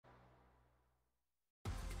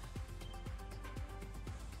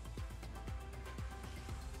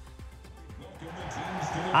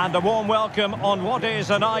And a warm welcome on what is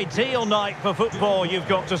an ideal night for football, you've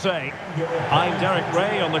got to say. I'm Derek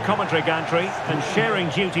Ray on the commentary gantry, and sharing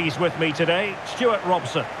duties with me today, Stuart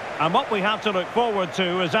Robson. And what we have to look forward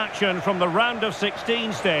to is action from the round of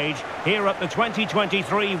 16 stage here at the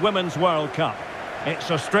 2023 Women's World Cup. It's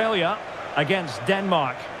Australia against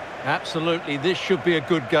Denmark. Absolutely, this should be a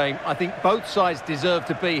good game. I think both sides deserve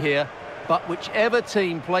to be here, but whichever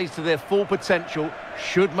team plays to their full potential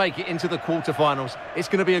should make it into the quarterfinals. It's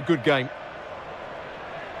going to be a good game.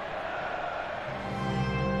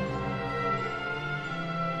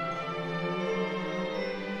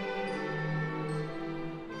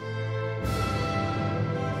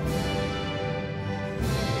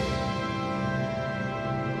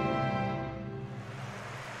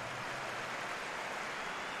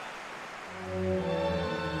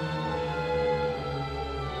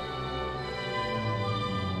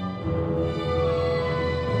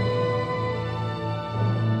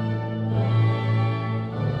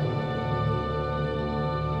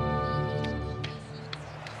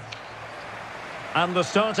 And the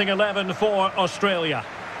starting 11 for Australia.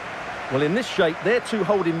 Well, in this shape, their two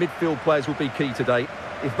holding midfield players will be key today.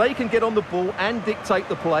 If they can get on the ball and dictate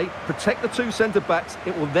the play, protect the two centre-backs,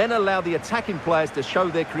 it will then allow the attacking players to show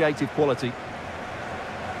their creative quality.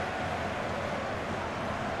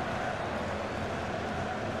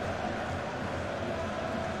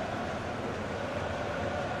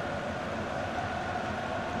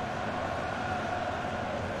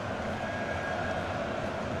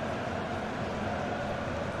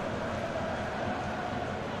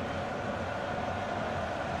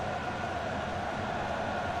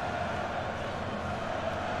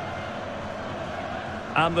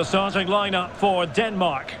 And the starting lineup for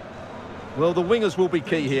Denmark. Well, the wingers will be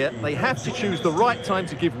key here. They have to choose the right time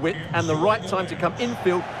to give width and the right time to come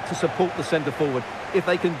infield to support the centre-forward. If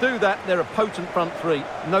they can do that, they're a potent front three.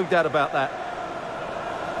 No doubt about that.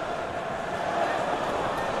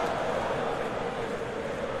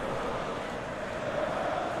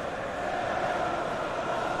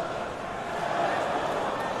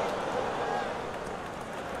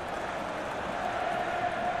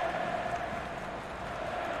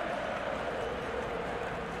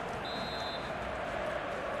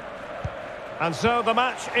 And so the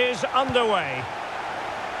match is underway.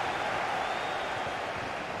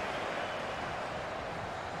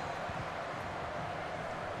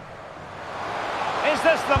 Is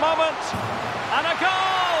this the moment? And a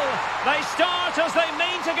goal! They start as they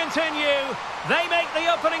mean to continue. They make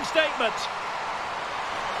the opening statement.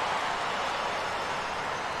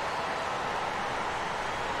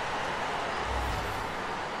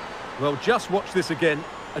 Well, just watch this again.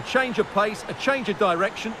 A change of pace, a change of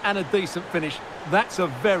direction and a decent finish. That's a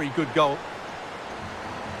very good goal.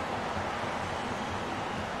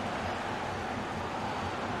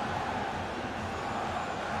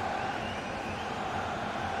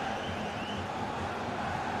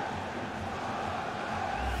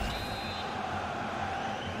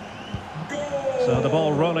 So the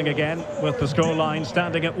ball rolling again with the scoreline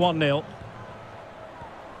standing at 1-0.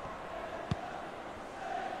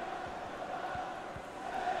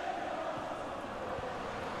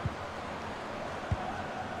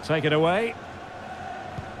 Take it away.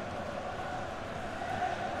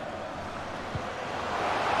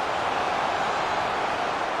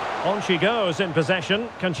 On she goes in possession.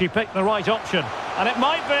 Can she pick the right option? And it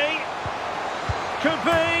might be. Could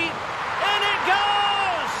be. In it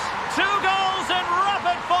goes! 2 goals in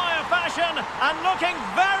rapid-fire fashion and looking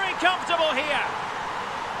very comfortable here.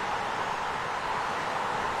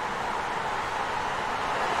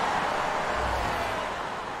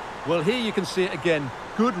 Well, here you can see it again.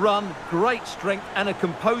 Good run, great strength and a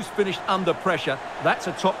composed finish under pressure. That's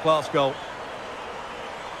a top-class goal.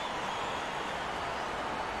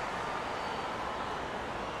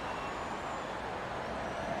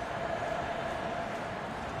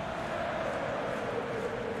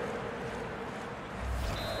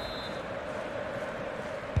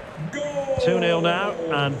 Goal! 2-0 now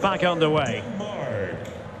and back underway.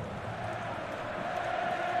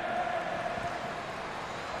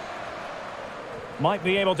 Might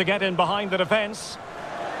be able to get in behind the defence.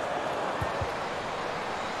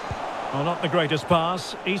 Well, not the greatest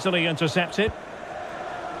pass, easily intercepted.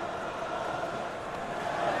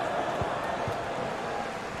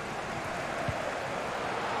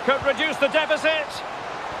 Could reduce the deficit.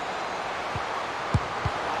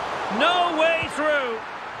 No way through.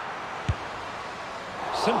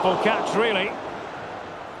 Simple catch, really.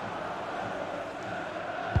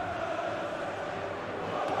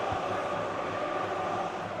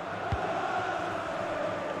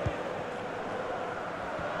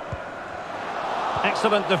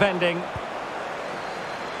 Excellent defending.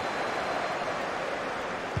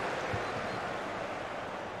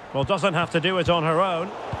 Well, doesn't have to do it on her own.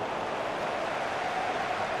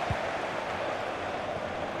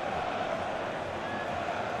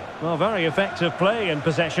 Well, very effective play in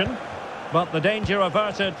possession, but the danger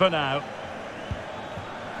averted for now.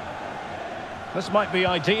 This might be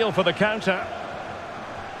ideal for the counter.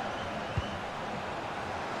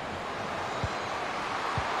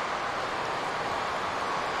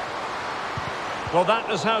 Well, that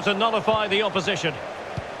is how to nullify the opposition.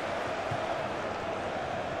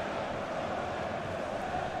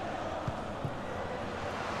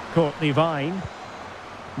 Courtney Vine.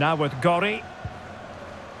 Now with Gori.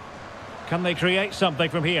 Can they create something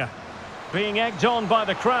from here? Being egged on by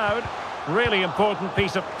the crowd. Really important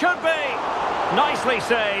piece of... Could be! Nicely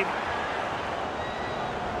saved.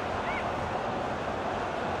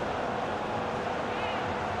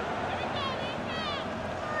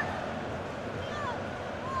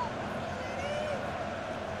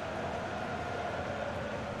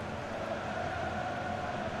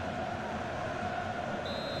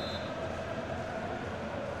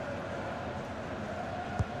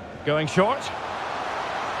 Going short.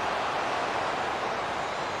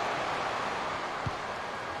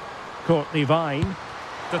 Courtney Vine.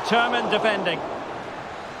 Determined defending.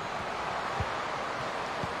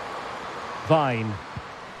 Vine.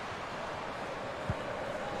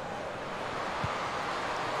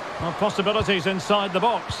 Well, possibilities inside the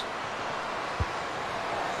box.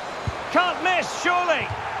 Can't miss, surely.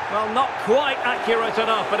 Well, not quite accurate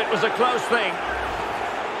enough, but it was a close thing.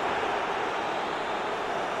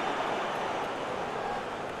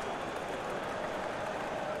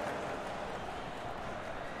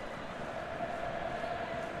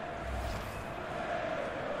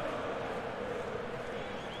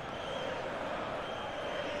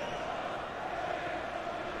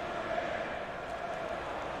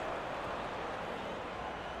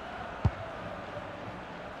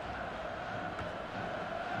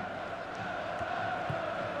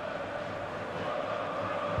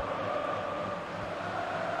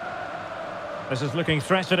 This is looking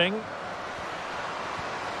threatening.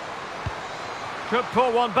 Could pull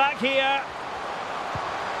one back here.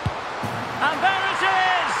 And there it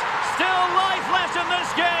is! Still life left in this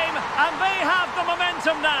game, and they have the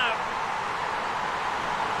momentum now.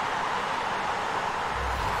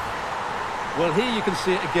 Well, here you can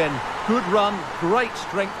see it again. Good run, great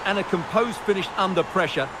strength, and a composed finish under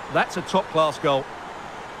pressure. That's a top-class goal.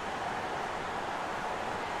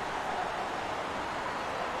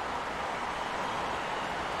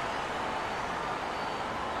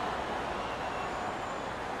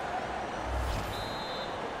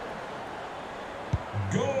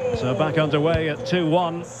 So back underway at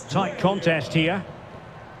 2-1. Tight contest here.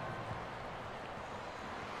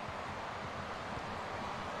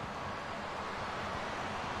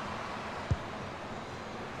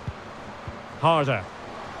 Harder.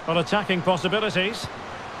 Well, attacking possibilities.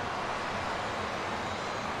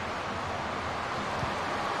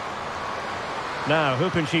 Now,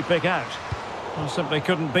 who can she pick out? Well, simply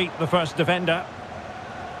couldn't beat the first defender.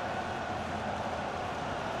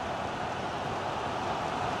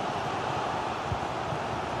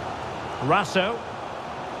 Rasso.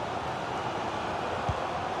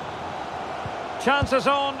 Chances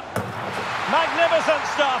on. Magnificent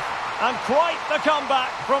stuff. And quite the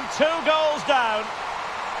comeback from 2 goals down.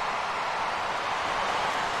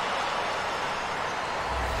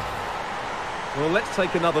 Well, let's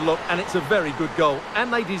take another look, and it's a very good goal.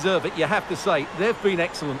 And they deserve it, you have to say. They've been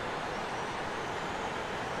excellent.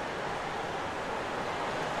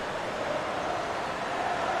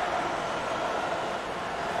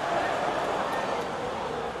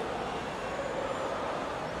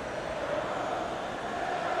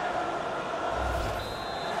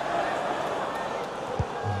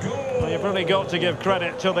 You've really got to give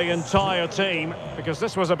credit to the entire team, because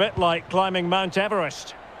this was a bit like climbing Mount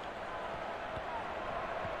Everest.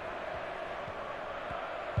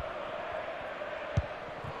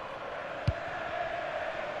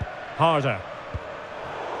 Harder.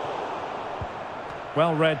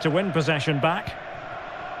 Well read to win possession back.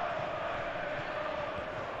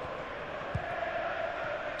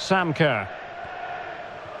 Sam Kerr.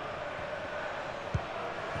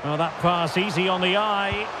 Well, that pass easy on the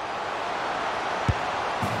eye.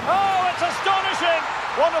 Oh, it's astonishing!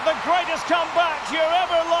 One of the greatest comebacks you're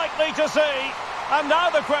ever likely to see. And now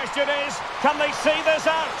the question is, can they see this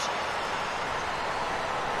out?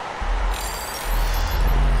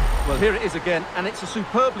 Well, here it is again, and it's a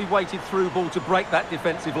superbly weighted through ball to break that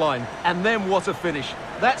defensive line. And then what a finish.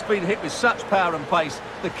 That's been hit with such power and pace.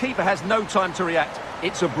 The keeper has no time to react.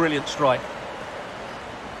 It's a brilliant strike.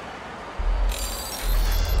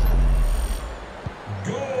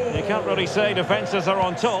 You can't really say defences are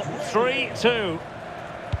on top. 3-2.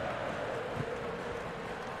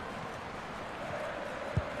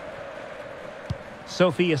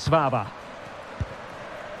 Sofia Svava.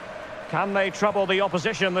 Can they trouble the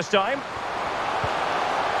opposition this time?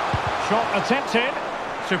 Shot attempted.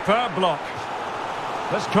 Superb block.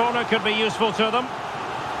 This corner could be useful to them.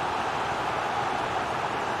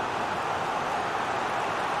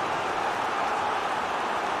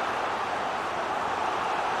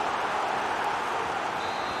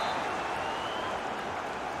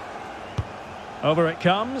 Over it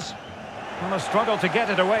comes. And a struggle to get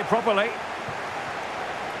it away properly.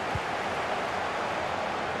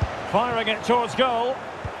 Firing it towards goal.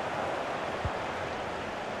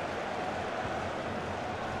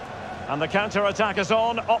 And the counter-attack is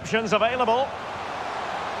on. Options available.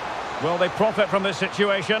 Will they profit from this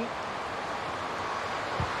situation?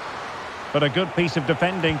 But a good piece of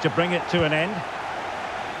defending to bring it to an end.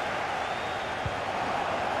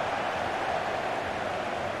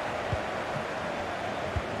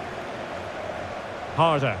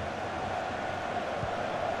 Harder.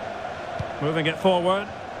 Moving it forward.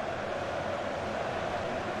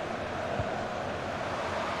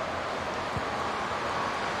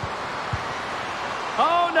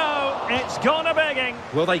 Oh no, it's gone a begging.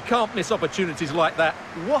 Well, they can't miss opportunities like that.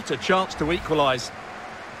 What a chance to equalise.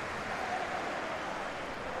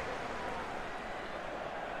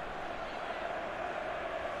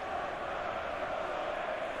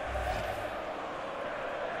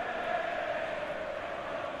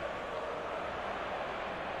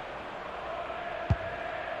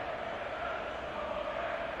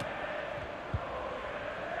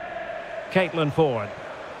 Caitlin Ford.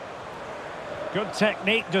 Good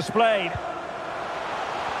technique displayed.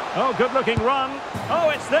 Oh, good-looking run. Oh,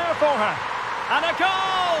 it's there for her. And a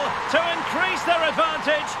goal to increase their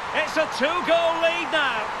advantage. It's a 2-goal lead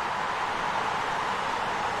now.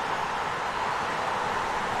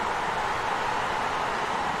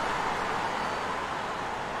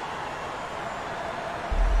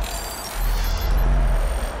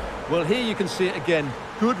 Well, here you can see it again.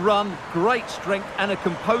 Good run, great strength, and a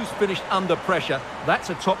composed finish under pressure. That's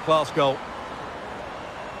a top-class goal.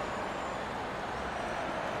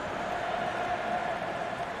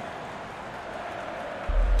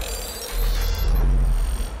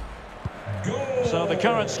 So the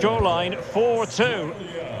current scoreline, 4-2.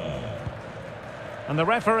 And the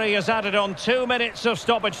referee has added on 2 minutes of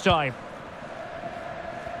stoppage time.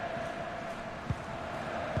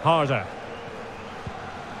 Harder.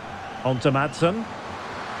 On to Madsen.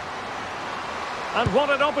 And what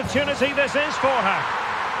an opportunity this is for her.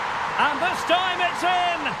 And this time it's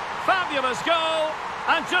in! Fabulous goal!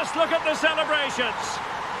 And just look at the celebrations.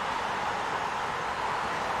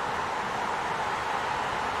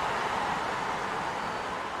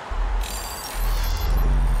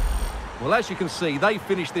 Well, as you can see, they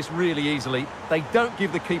finish this really easily. They don't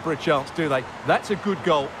give the keeper a chance, do they? That's a good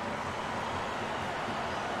goal.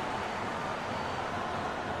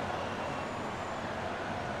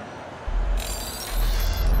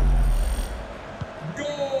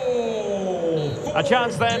 A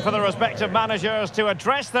chance then for the respective managers to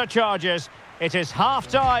address their charges. It is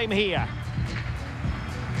half-time here.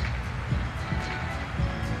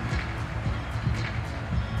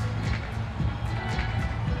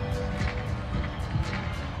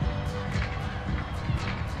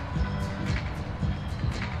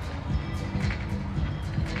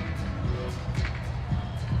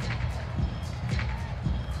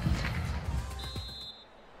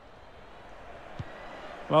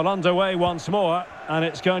 Well, underway once more, and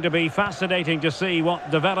it's going to be fascinating to see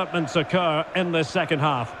what developments occur in this second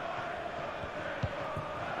half.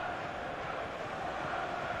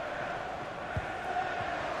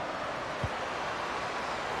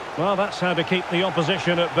 Well, that's how to keep the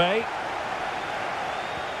opposition at bay.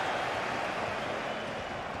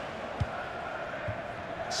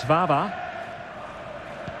 Svava.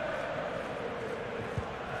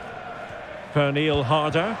 Pernille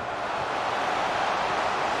Harder.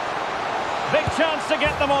 Big chance to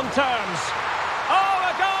get them on terms. Oh,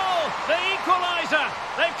 a goal! The equaliser!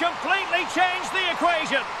 They've completely changed the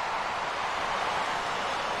equation.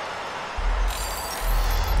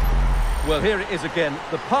 Well, here it is again.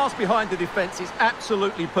 The pass behind the defence is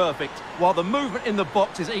absolutely perfect, while the movement in the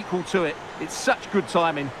box is equal to it. It's such good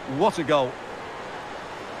timing. What a goal.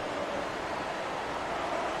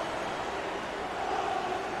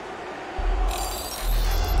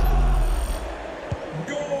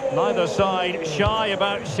 Neither side shy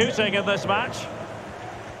about shooting in this match.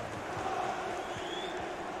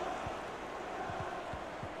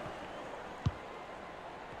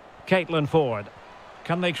 Caitlin Ford.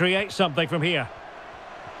 Can they create something from here?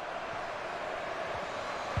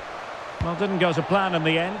 Well, didn't go to plan in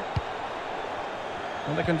the end.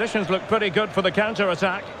 And the conditions look pretty good for the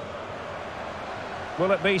counter-attack.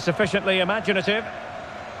 Will it be sufficiently imaginative?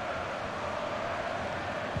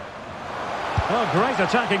 Oh, great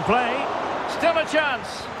attacking play. Still a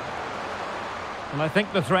chance. And I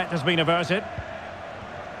think the threat has been averted.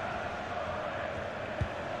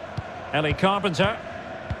 Ellie Carpenter.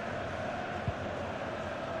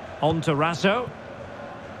 On to Rasso.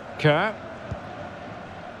 Kerr.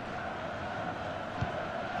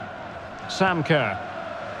 Sam Kerr.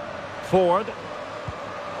 Ford.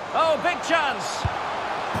 Oh, big chance.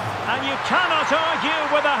 And you cannot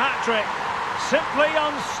argue with a hat-trick. Simply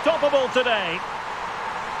unstoppable today.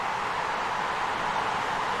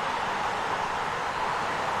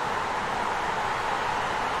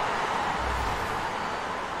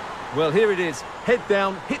 Well, here it is. Head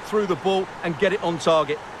down, hit through the ball and get it on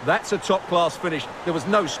target. That's a top-class finish. There was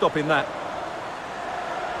no stopping that.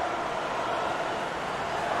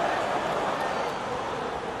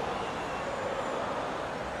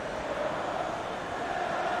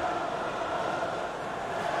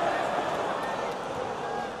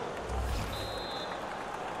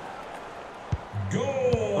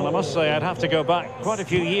 Well, I must say I'd have to go back quite a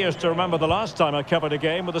few years to remember the last time I covered a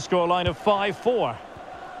game with a scoreline of 5-4.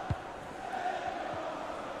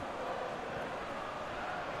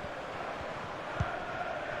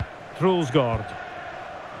 Trulsgaard.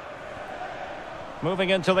 Moving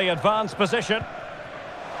into the advanced position.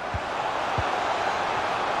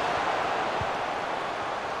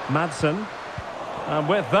 Madsen. And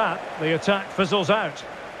with that, the attack fizzles out.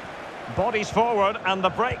 Bodies forward and the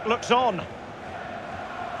break looks on.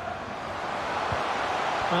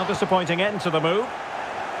 Well, disappointing end to the move.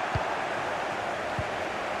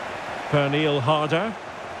 Pernille Harder.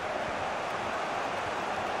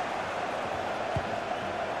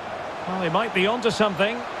 Well, he might be onto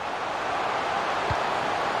something. In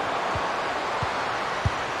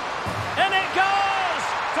it goes!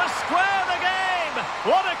 To square the game!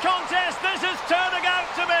 What a contest this is turning out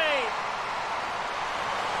to be!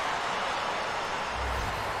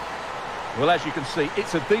 Well, as you can see,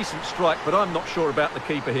 it's a decent strike, but I'm not sure about the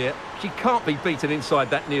keeper here. She can't be beaten inside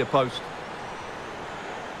that near post.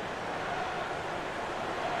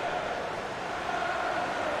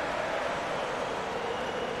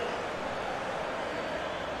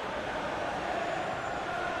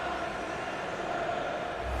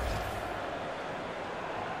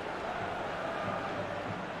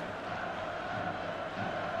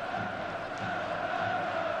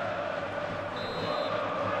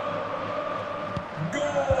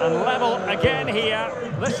 And level again here.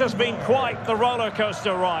 This has been quite the roller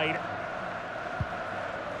coaster ride.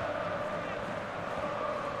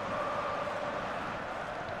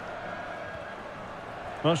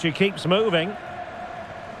 Well, she keeps moving.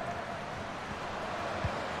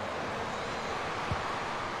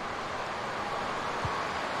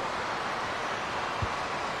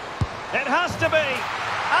 It has to be.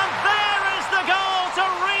 And there is the goal to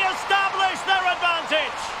re-establish their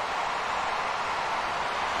advantage.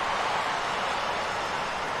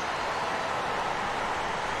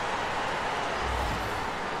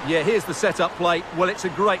 Yeah, here's the set-up play. Well, it's a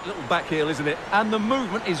great little back heel, isn't it? And the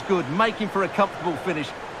movement is good, making for a comfortable finish.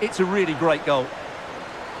 It's a really great goal.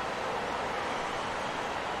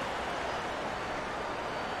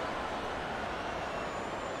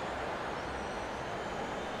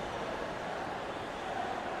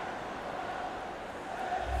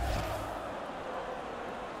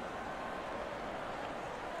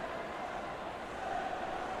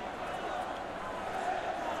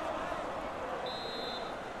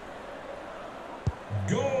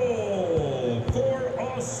 Goal for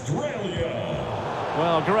Australia.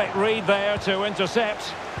 Well, great read there to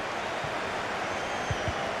intercept.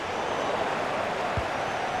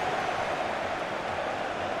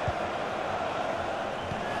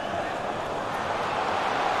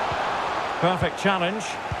 Perfect challenge.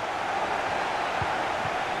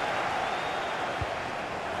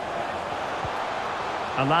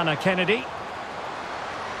 Alana Kennedy.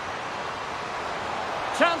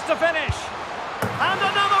 Chance to finish. And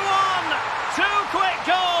another one! 2 quick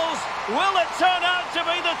goals! Will it turn out to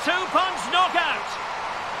be the 2-punch knockout?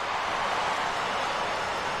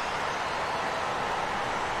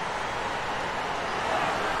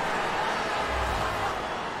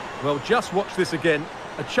 Well, just watch this again.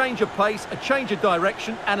 A change of pace, a change of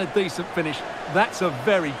direction, and a decent finish. That's a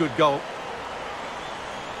very good goal.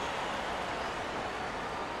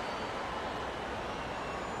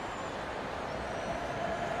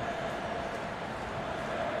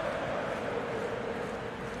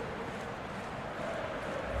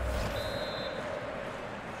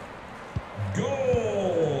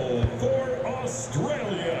 Goal for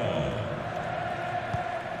Australia.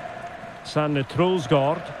 Sanne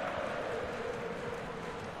Troelsgaard.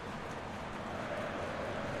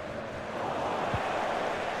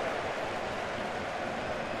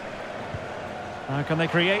 Can they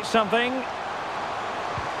create something?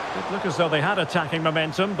 It looked as though they had attacking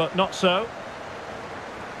momentum, but not so.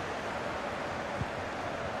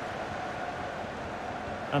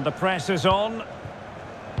 And the press is on.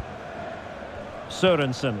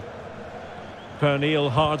 Sørensen. Pernille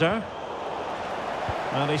Harder.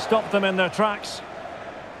 And he stopped them in their tracks.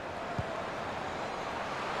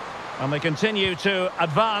 And they continue to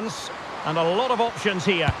advance. And a lot of options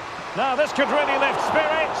here. Now this could really lift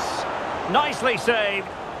spirits. Nicely saved.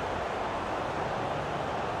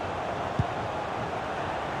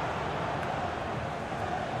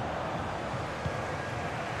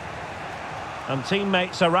 And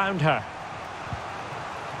teammates around her.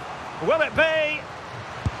 Will it be?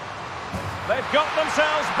 They've got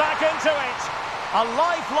themselves back into it. A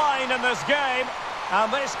lifeline in this game.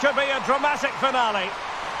 And this could be a dramatic finale.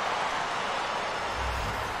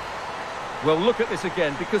 Well, look at this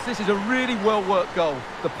again, because this is a really well-worked goal.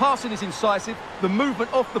 The passing is incisive, the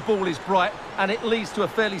movement off the ball is bright, and it leads to a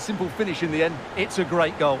fairly simple finish in the end. It's a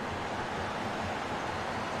great goal.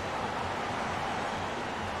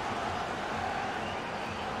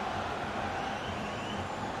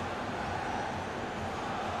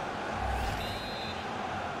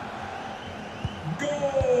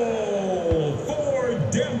 Goal for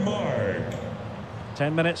Denmark.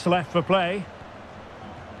 10 minutes left for play.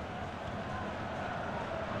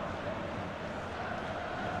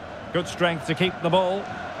 Good strength to keep the ball.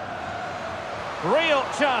 Real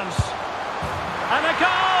chance. And a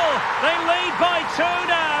goal! They lead by 2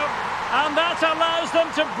 now. And that allows them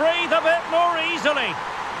to breathe a bit more easily.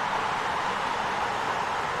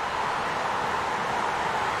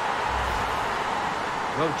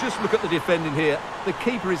 Well, just look at the defending here. The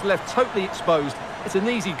keeper is left totally exposed. It's an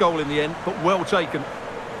easy goal in the end, but well taken.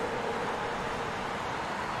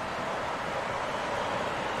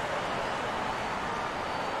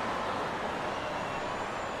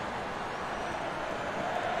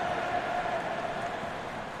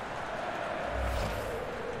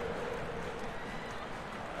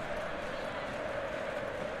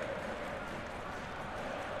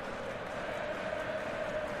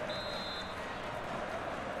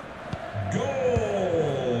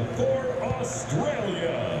 Goal for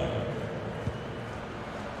Australia.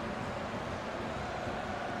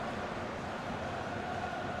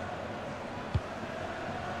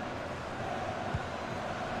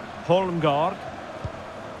 Holmgaard.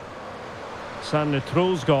 Sanne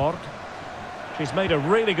Troelsgaard. She's made a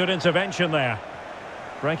really good intervention there.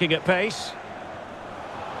 Breaking at pace.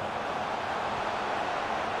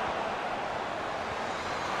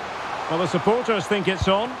 Well, the supporters think it's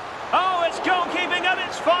on. Oh, it's goalkeeping at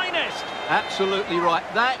its finest! Absolutely right.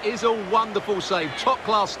 That is a wonderful save.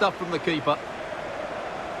 Top-class stuff from the keeper.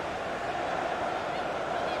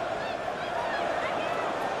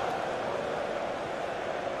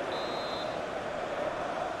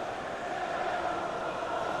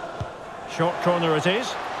 Short corner it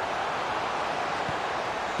is.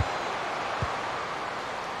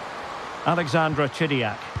 Alexandra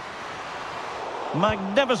Chidiac.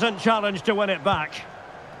 Magnificent challenge to win it back.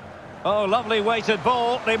 Oh, lovely weighted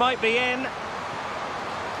ball. They might be in.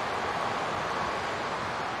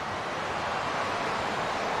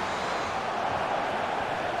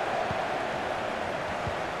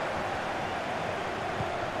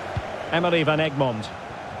 Emily van Egmond.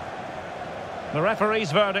 The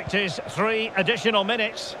referee's verdict is 3 additional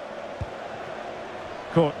minutes.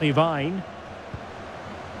 Courtney Vine.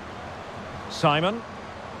 Simon.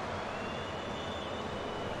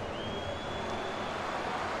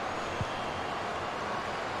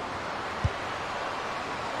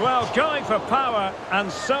 Well, going for power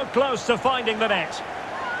and so close to finding the net.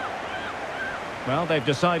 Well, they've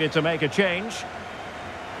decided to make a change.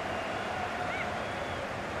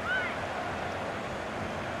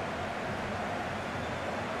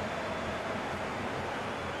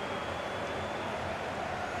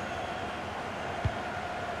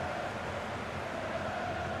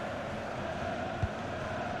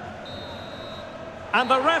 And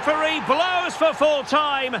the referee blows for full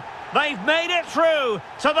time. They've made it through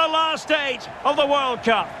to the last stage of the World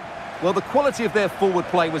Cup. Well, the quality of their forward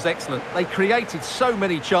play was excellent. They created so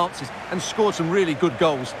many chances and scored some really good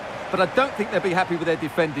goals. But I don't think they'll be happy with their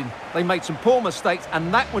defending. They made some poor mistakes,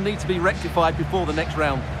 and that will need to be rectified before the next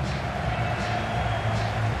round.